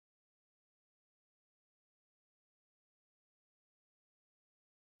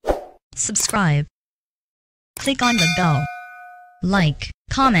subscribe. Click on the bell. Like,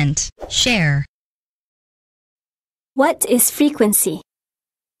 comment, share. What is frequency?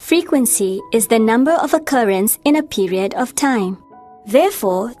 Frequency is the number of occurrence in a period of time.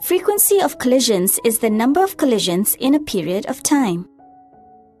 Therefore, frequency of collisions is the number of collisions in a period of time.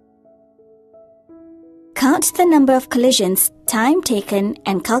 Count the number of collisions, time taken,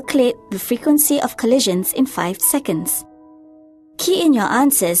 and calculate the frequency of collisions in 5 seconds. Key in your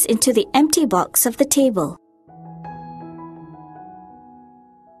answers into the empty box of the table.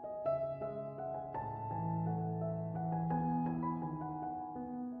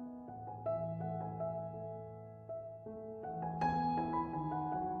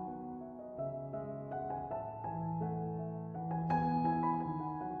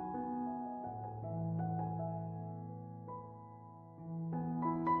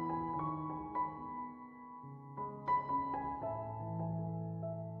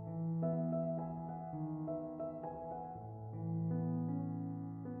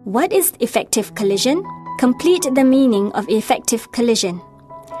 What is effective collision? Complete the meaning of effective collision.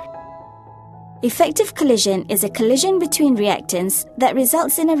 Effective collision is a collision between reactants that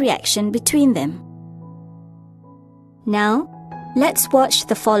results in a reaction between them. Now, let's watch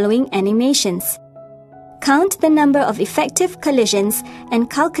the following animations. Count the number of effective collisions and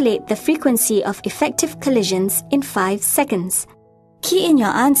calculate the frequency of effective collisions in 5 seconds. Key in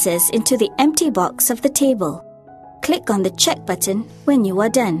your answers into the empty box of the table. Click on the check button when you are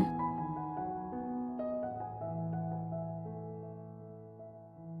done.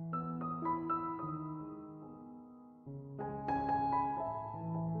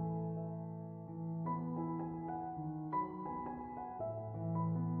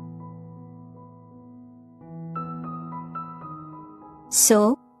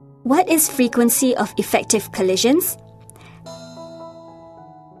 So, what is frequency of effective collisions?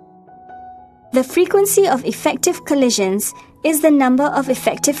 The frequency of effective collisions is the number of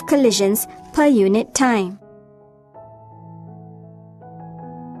effective collisions per unit time.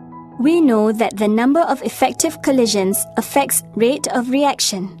 We know that the number of effective collisions affects rate of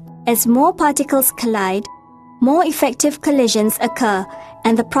reaction. As more particles collide, more effective collisions occur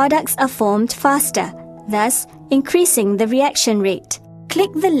and the products are formed faster, thus increasing the reaction rate.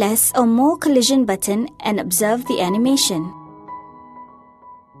 Click the less or more collision button and observe the animation.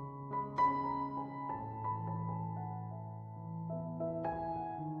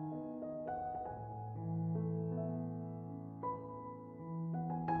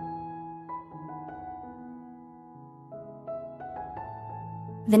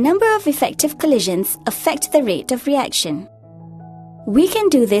 The number of effective collisions affect the rate of reaction. We can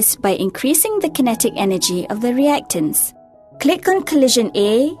do this by increasing the kinetic energy of the reactants. Click on collision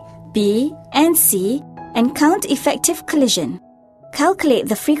A, B, and C and count effective collision. Calculate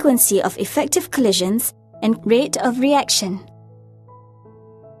the frequency of effective collisions and rate of reaction.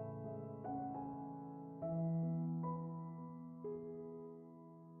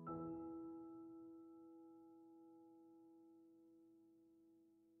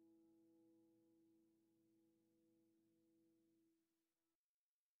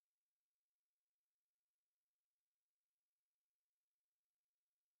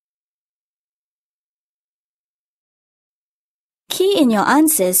 Key in your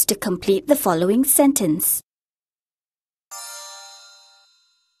answers to complete the following sentence.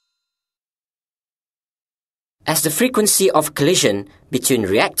 As the frequency of collision between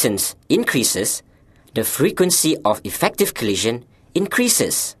reactants increases, the frequency of effective collision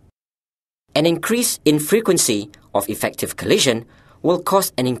increases. An increase in frequency of effective collision will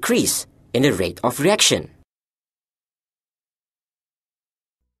cause an increase in the rate of reaction.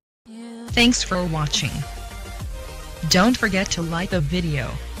 Thanks for watching. Don't forget to like the video.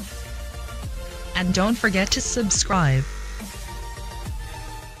 And don't forget to subscribe.